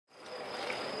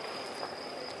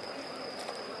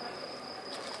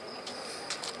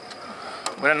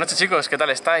Buenas noches chicos, ¿qué tal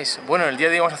estáis? Bueno, el día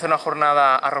de hoy vamos a hacer una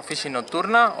jornada a Rockfishing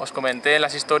nocturna. Os comenté en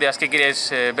las historias que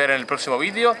queréis ver en el próximo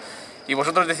vídeo y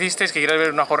vosotros decisteis que queréis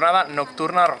ver una jornada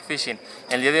nocturna Rockfishing.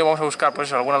 El día de hoy vamos a buscar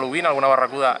pues alguna lubina, alguna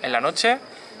barracuda en la noche.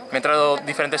 Me he traído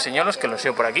diferentes señuelos que los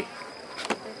llevo por aquí.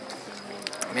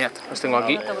 Mirad, los tengo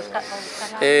aquí.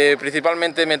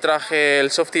 Principalmente me traje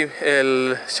el Softy,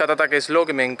 el Shot Attack Slow,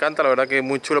 que me encanta, la verdad que es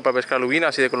muy chulo para pescar lubina,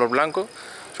 así de color blanco,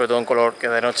 sobre todo en color que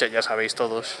de noche ya sabéis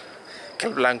todos que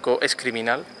el blanco es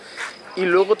criminal. Y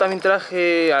luego también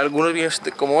traje algunos vídeos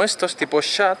como estos, tipo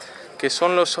Shot, que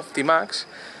son los Softy Max.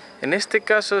 En este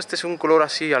caso este es un color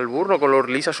así alburno, color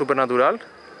lisa supernatural,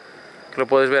 que lo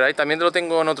puedes ver ahí. También lo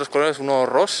tengo en otros colores, uno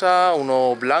rosa,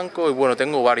 uno blanco y bueno,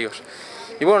 tengo varios.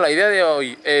 Y bueno, la idea de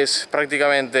hoy es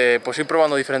prácticamente pues ir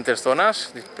probando diferentes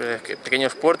zonas,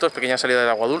 pequeños puertos, pequeñas salidas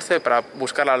de agua dulce para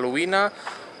buscar la lubina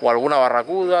o alguna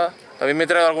barracuda. También me he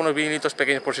traído algunos vinilitos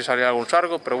pequeños por si sale algún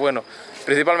sargo, pero bueno,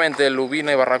 principalmente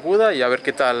lubina y barracuda y a ver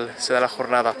qué tal se da la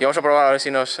jornada. Y vamos a probar a ver si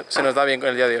se nos da bien con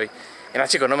el día de hoy. Y nada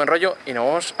chicos, no me enrollo y nos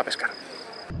vamos a pescar.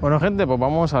 Bueno gente, pues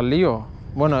vamos al lío.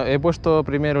 Bueno, he puesto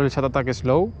primero el Shot Attack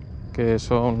Slow, que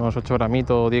son unos 8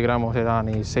 gramitos, 10 gramos eran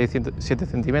y 7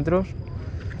 centímetros.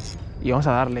 Y vamos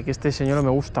a darle, que este señuelo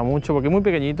me gusta mucho porque es muy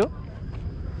pequeñito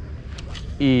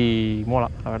y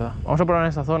mola, la verdad. Vamos a probar en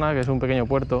esta zona, que es un pequeño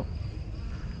puerto.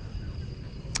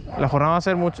 La jornada va a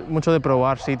ser mucho de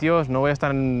probar sitios, no voy a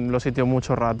estar en los sitios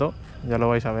mucho rato, ya lo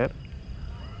vais a ver.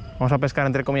 Vamos a pescar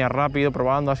entre comillas rápido,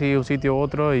 probando así un sitio u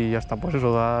otro y ya está, pues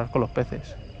eso, dar con los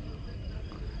peces.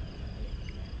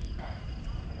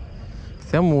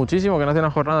 Hace muchísimo que no hace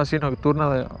una jornada así nocturna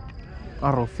de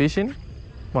Rockfishing.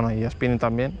 Bueno, y a spinning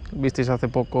también. Visteis hace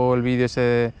poco el vídeo ese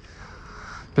de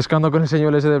pescando con el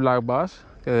señuelo ese de Black Bass,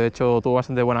 que de hecho tuvo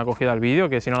bastante buena acogida el vídeo,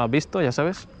 que si no lo has visto, ya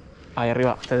sabes, ahí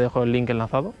arriba te dejo el link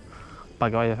enlazado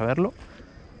para que vayas a verlo.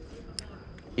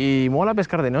 Y mola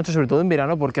pescar de noche, sobre todo en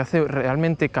verano, porque hace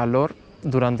realmente calor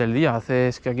durante el día.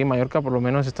 Es que aquí en Mallorca por lo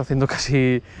menos está haciendo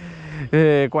casi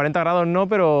 40 grados no,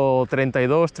 pero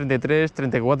 32, 33,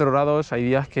 34 grados. Hay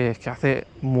días que hace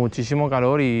muchísimo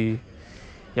calor y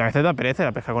a veces da pereza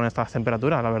la pesca con estas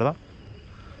temperaturas, la verdad.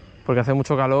 Porque hace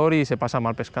mucho calor y se pasa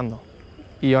mal pescando.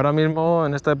 Y ahora mismo,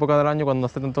 en esta época del año, cuando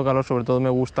hace tanto calor, sobre todo me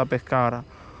gusta pescar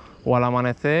o al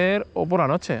amanecer o por la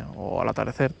noche o al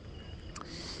atardecer.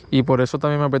 Y por eso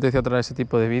también me apetecía traer ese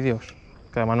tipo de vídeos,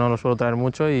 que además no los suelo traer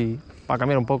mucho y para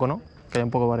cambiar un poco, ¿no? Que haya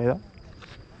un poco de variedad.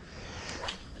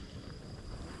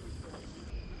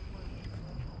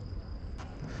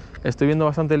 Estoy viendo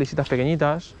bastante lisitas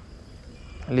pequeñitas,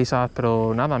 lisas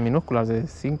pero nada, minúsculas, de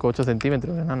 5 8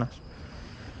 centímetros, enanas.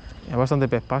 Es bastante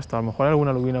pez pasto, a lo mejor hay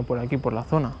alguna lubina por aquí, por la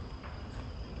zona.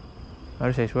 A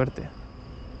ver si hay suerte.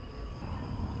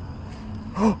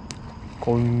 ¡Oh!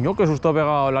 ¡Coño, qué susto ha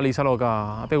pegado la lisa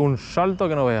loca! Ha pegado un salto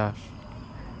que no veas.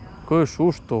 ¡Qué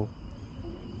susto!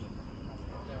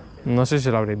 No sé si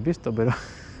lo habréis visto, pero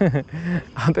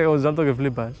ha pegado un salto que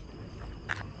flipas.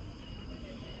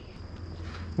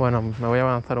 Bueno, me voy a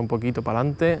avanzar un poquito para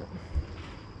adelante.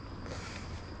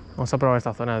 Vamos a probar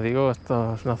esta zona, os digo,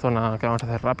 esto es una zona que vamos a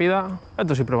hacer rápida.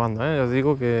 Esto estoy probando, os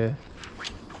digo que...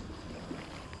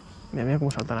 Mira, mira cómo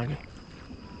saltan aquí.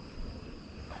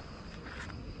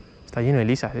 Está lleno de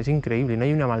lisas, es increíble. No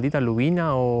hay una maldita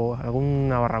lubina o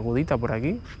alguna barracudita por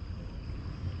aquí.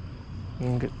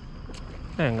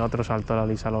 Venga, otro salto a la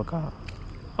lisa loca.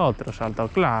 Otro salto,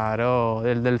 claro,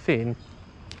 del delfín.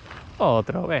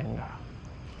 Otro, venga.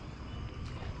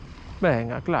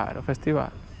 Venga, claro,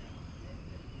 festival.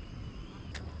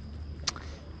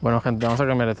 Bueno, gente, vamos a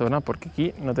cambiar de zona porque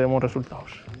aquí no tenemos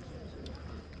resultados.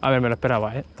 A ver, me lo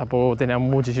esperaba, ¿eh? Tampoco tenía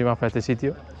muchísima fe a este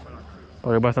sitio,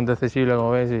 porque es bastante accesible,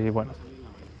 como veis, y bueno.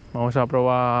 Vamos a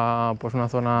probar pues una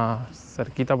zona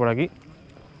cerquita por aquí.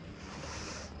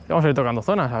 Y vamos a ir tocando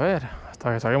zonas, a ver,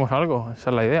 hasta que saquemos algo, esa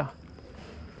es la idea.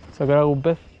 Sacar algún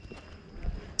pez.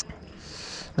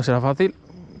 No será fácil,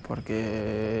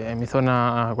 porque en mi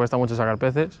zona cuesta mucho sacar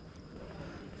peces,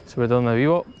 sobre todo donde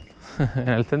vivo, en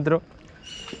el centro.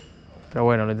 Pero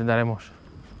bueno, lo intentaremos.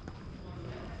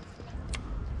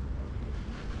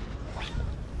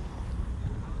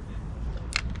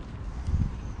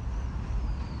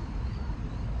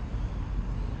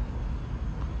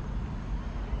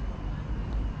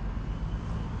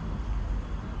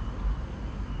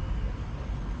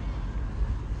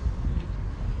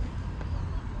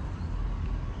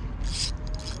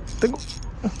 Tengo.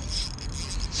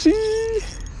 Sí.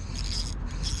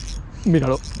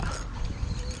 Míralo.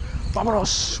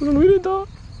 ¡Vámonos! ¡Una lubinita!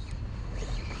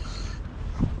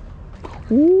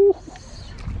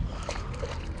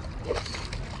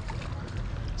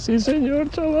 Sí, señor,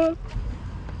 chaval.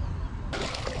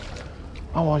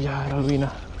 Vamos ya, la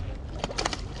lubina.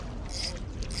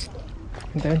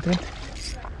 Vente, vente, vente.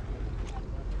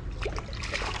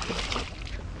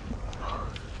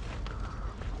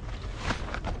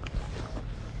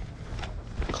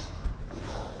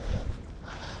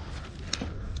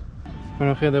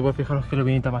 Bueno, gente, pues fijaros que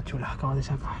lubinita más chula acabo de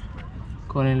sacar.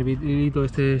 Con el hilito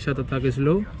este Shot Attack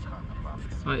Slow.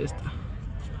 Ahí está.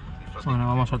 Bueno,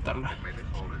 vamos a soltarla.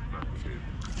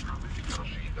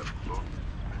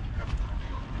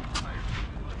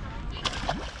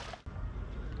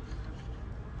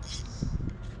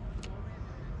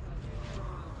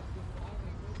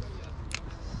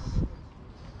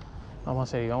 Vamos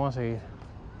a seguir, vamos a seguir.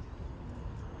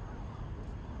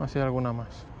 A ver si hay alguna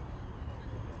más.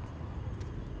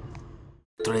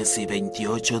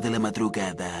 3:28 de la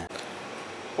madrugada.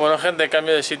 Bueno, gente,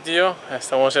 cambio de sitio.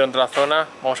 Estamos en otra zona.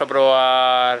 Vamos a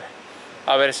probar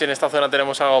a ver si en esta zona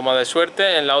tenemos algo más de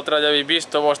suerte. En la otra ya habéis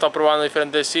visto, hemos estado probando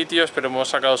diferentes sitios, pero hemos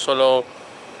sacado solo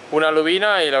una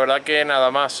lubina y la verdad que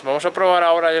nada más. Vamos a probar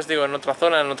ahora, ya os digo, en otra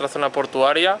zona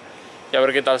portuaria y a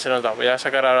ver qué tal se nos da. Voy a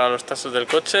sacar ahora los tazos del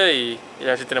coche y a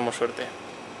ver si tenemos suerte.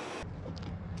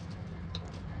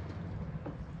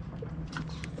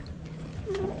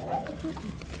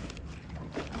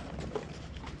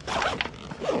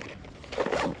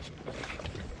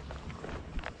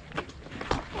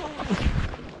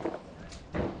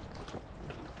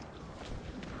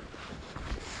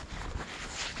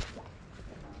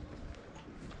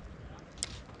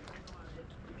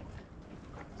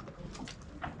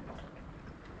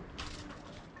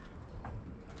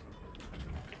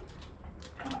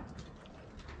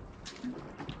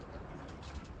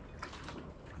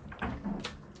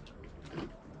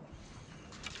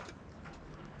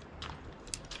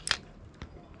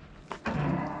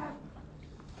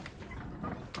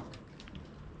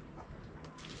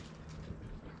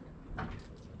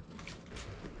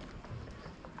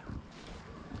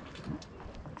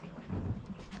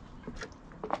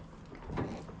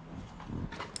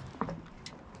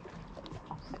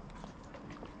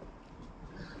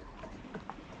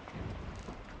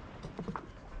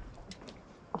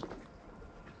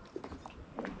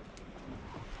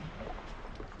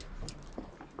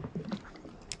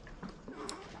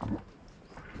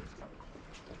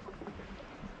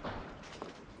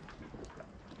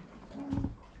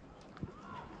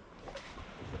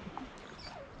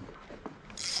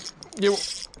 Llevo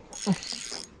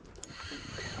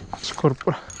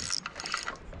escorpora.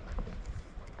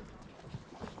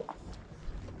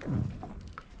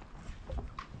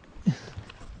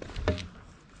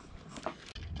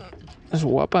 Es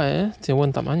guapa, tiene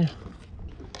buen tamaño.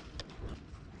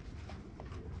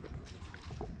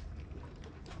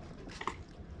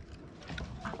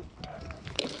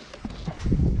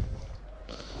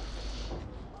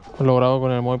 Lo grabo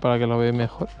con el móvil para que lo veáis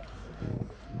mejor.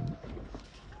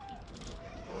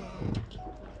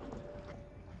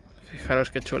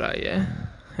 Fijaros qué chula hay,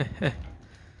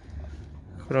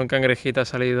 Con un cangrejito ha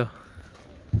salido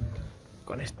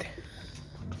con este.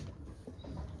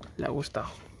 Le ha gustado.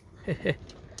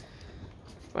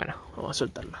 Bueno, vamos a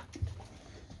soltarla.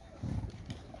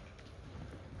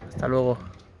 Hasta luego.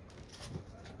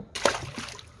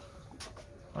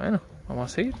 Bueno,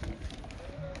 vamos a seguir.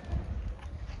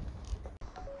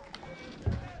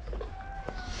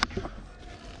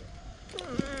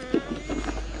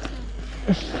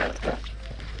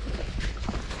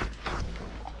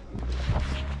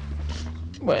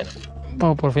 Bueno,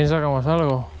 pues por fin sacamos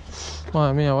algo.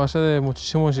 Madre mía, a base de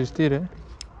muchísimo insistir,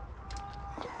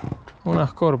 Una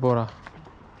escórpora.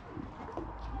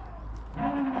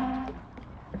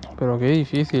 Pero qué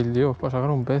difícil, Dios, para sacar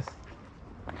un pez.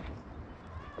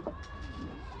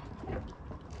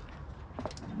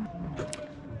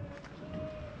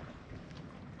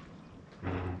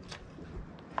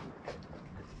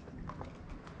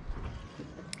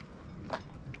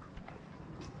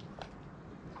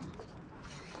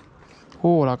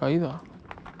 La caída.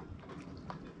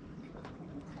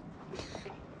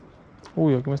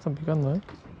 Uy, aquí me están picando,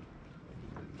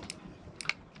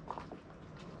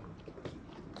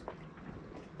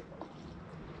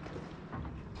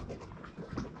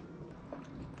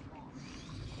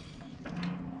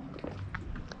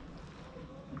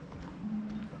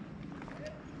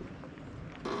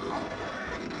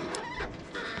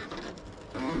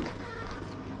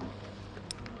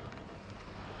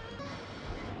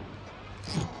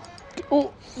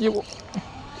 Llevo.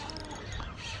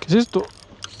 ¿Qué es esto?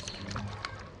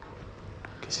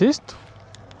 ¿Qué es esto?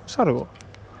 ¿Es algo?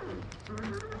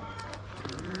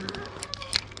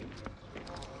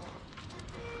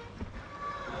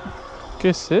 ¿Qué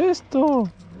es esto?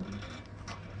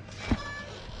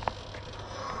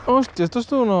 Hostia, esto es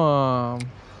todo uno...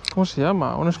 ¿Cómo se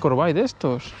llama? Un escorbay de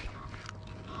estos.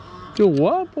 ¡Qué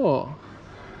guapo!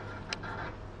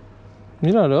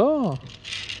 Míralo.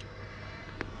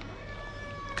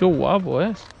 ¡Qué guapo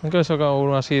es! Nunca he sacado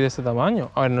uno así de este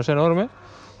tamaño. A ver, no es enorme.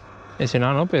 Es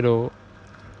enano, pero...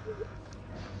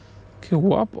 ¡Qué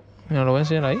guapo! Mira, lo voy a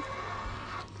enseñar ahí.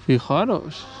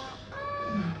 Fijaros.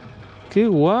 ¡Qué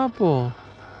guapo!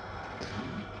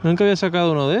 Nunca había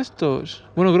sacado uno de estos.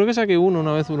 Bueno, creo que saqué uno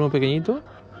una vez, uno pequeñito.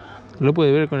 Lo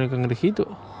puede ver con el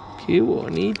cangrejito. ¡Qué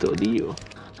bonito, tío!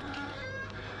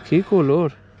 ¡Qué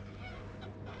color!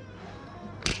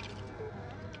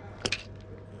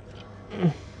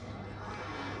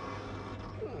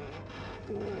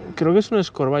 Creo que es un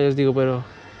escorbay, os digo, pero...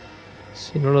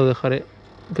 Si no lo dejaré...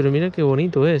 Pero mira qué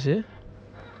bonito es, ¿eh?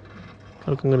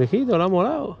 Al cangrejito, lo ha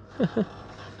molado.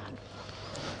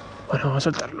 Bueno, vamos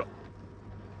a soltarlo.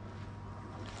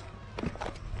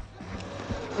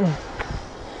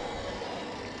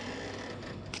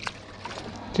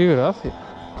 Qué gracia.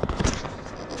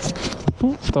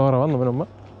 Estaba grabando, menos mal.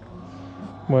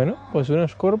 Bueno, pues una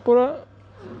escórpora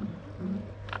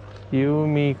y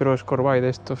un micro escorbay de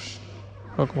estos,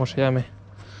 o como se llame.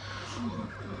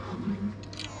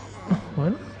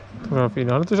 Bueno, pues al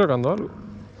final estoy sacando algo.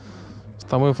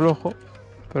 Está muy flojo,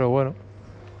 pero bueno.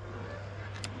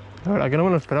 La verdad que no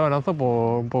me lo esperaba, lanzo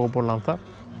un poco por lanzar.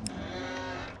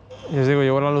 Y os digo,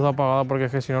 llevo la luz apagada porque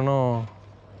es que si no, no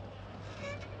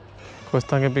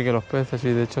cuesta que pique los peces.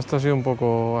 Y de hecho esto ha sido un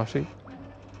poco así.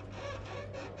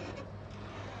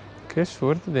 Qué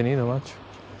suerte he tenido, macho.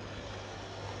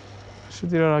 Eso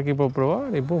tirar aquí por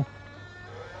probar y pum.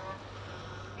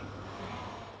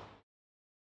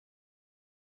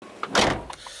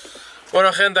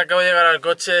 Bueno, gente, acabo de llegar al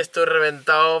coche, estoy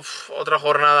reventado. Otra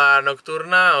jornada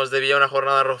nocturna, os debía una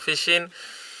jornada rockfishing.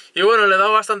 Y bueno, le he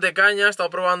dado bastante caña, he estado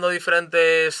probando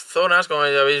diferentes zonas, como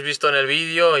ya habéis visto en el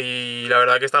vídeo. Y la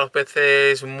verdad que están los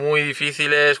peces muy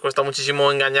difíciles, cuesta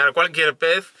muchísimo engañar cualquier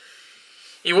pez.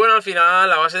 Y bueno, al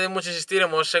final, a base de mucho insistir,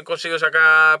 hemos conseguido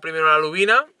sacar primero la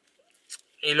lubina.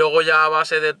 Y luego ya a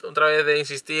base de otra vez de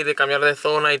insistir, de cambiar de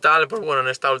zona y tal, pues bueno, en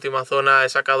esta última zona he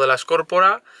sacado la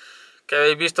escórpora, que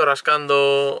habéis visto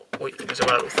rascando... Uy, que se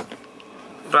va la luz.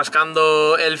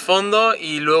 Rascando el fondo,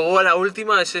 y luego la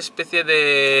última es especie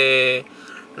de...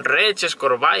 Rech,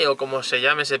 escorbay o como se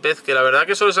llame ese pez, que la verdad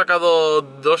que solo he sacado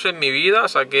dos en mi vida,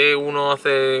 saqué uno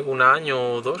hace un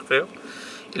año o dos creo.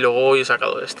 Y luego hoy he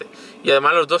sacado este. Y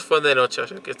además los dos fueron de noche, o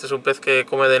sea que este es un pez que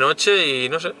come de noche y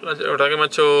no sé, la verdad que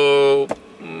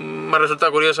me ha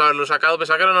resultado curioso haberlo sacado.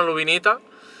 Pensaba que era una lubinita,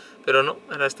 pero no,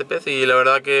 era este pez. Y la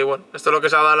verdad que, bueno, esto es lo que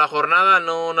se ha dado la jornada.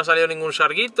 No ha salido ningún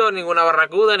sarguito, ninguna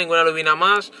barracuda, ninguna lubina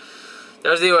más.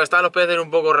 Ya os digo, están los peces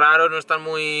un poco raros, no están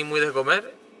muy de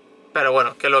comer. Pero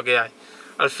bueno, que es lo que hay.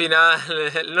 Al final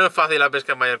no es fácil la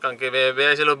pesca en Mallorca, aunque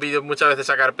veáis en los vídeos muchas veces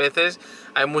sacar peces.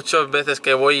 Hay muchas veces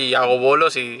que voy y hago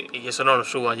bolos y eso no lo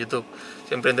subo a YouTube.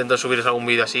 Siempre intento subiros algún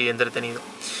vídeo así entretenido.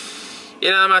 Y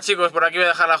nada más, chicos, por aquí voy a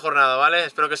dejar la jornada, ¿vale?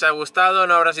 Espero que os haya gustado,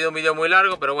 no habrá sido un vídeo muy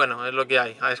largo, pero bueno, es lo que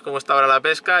hay. Es como está ahora la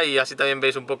pesca y así también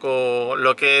veis un poco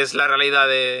lo que es la realidad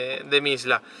de mi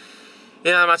isla. Y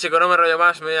nada más, chicos, no me rollo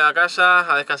más, me voy a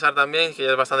casa a descansar también, que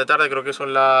ya es bastante tarde, creo que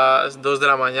son las 2 de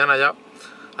la mañana ya.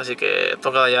 Así que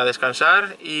toca ya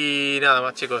descansar y nada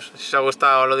más, chicos. Si os ha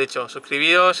gustado, lo dicho,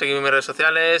 suscribíos, seguidme en mis redes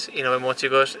sociales y nos vemos,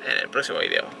 chicos, en el próximo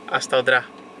vídeo. Hasta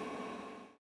otra.